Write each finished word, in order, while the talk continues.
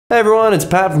Hey everyone, it's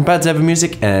Pat from Pat's Ever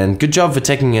Music, and good job for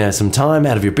taking some time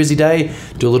out of your busy day.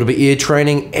 Do a little bit of ear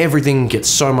training. Everything gets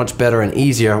so much better and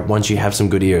easier once you have some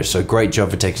good ears, so great job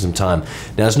for taking some time.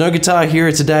 Now, there's no guitar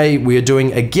here today. We are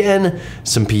doing, again,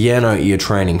 some piano ear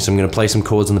training, so I'm going to play some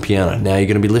chords on the piano. Now, you're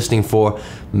going to be listening for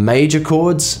major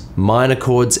chords, minor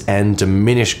chords, and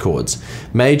diminished chords.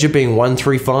 Major being 1,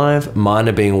 3, 5,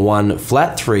 minor being 1,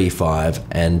 flat 3, 5,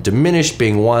 and diminished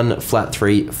being 1, flat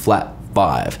 3, flat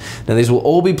 5. Now these will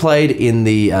all be played in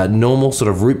the normal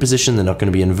sort of root position. They're not going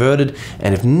to be inverted,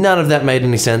 and if none of that made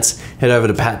any sense, head over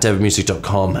to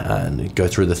patdevermusic.com and go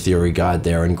through the theory guide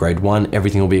there in grade 1.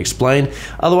 Everything will be explained.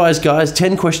 Otherwise guys,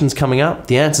 10 questions coming up,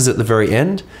 the answers at the very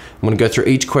end. I'm going to go through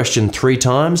each question 3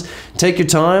 times. Take your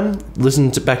time, listen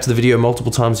back to the video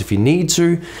multiple times if you need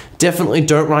to. Definitely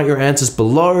don't write your answers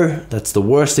below. That's the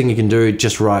worst thing you can do.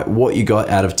 Just write what you got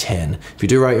out of 10. If you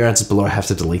do write your answers below, I have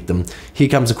to delete them. Here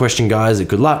comes a question, guys.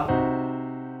 Good luck.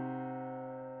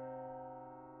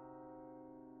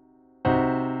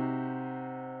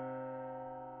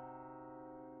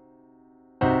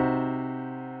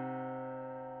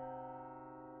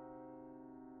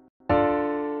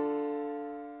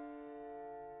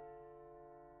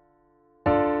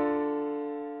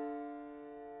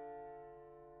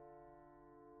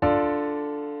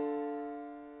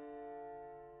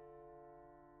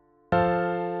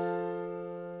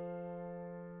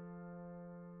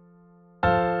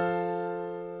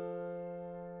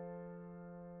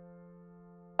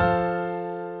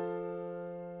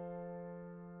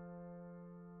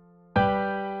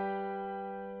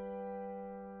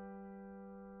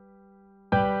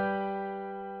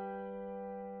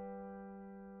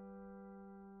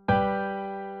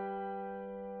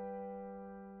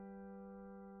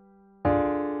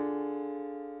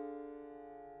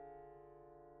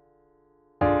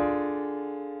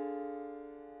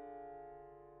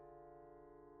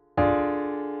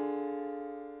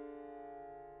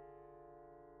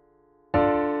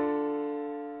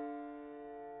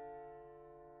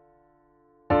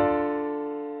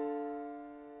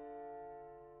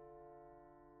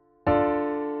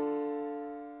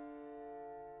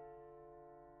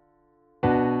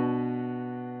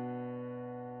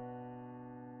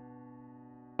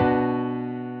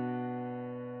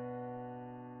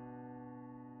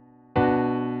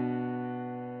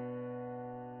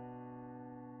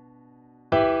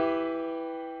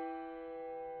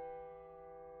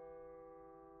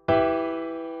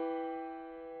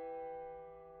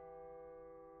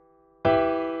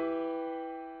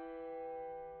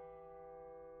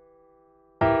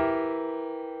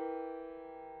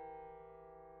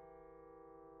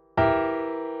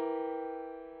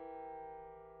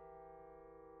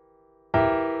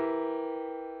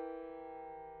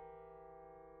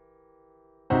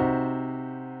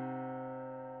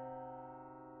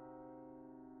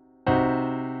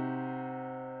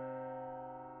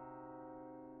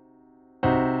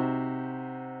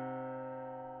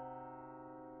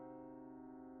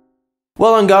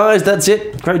 Well done guys, that's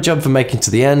it. Great job for making it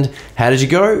to the end. How did you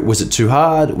go? Was it too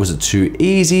hard? Was it too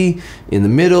easy? In the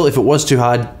middle? If it was too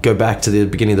hard, go back to the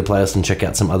beginning of the playlist and check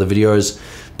out some other videos.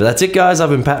 But that's it guys,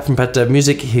 I've been Pat from Pat Dev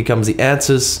Music. Here comes the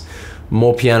answers.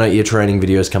 More piano ear training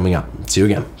videos coming up. See you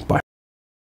again. Bye.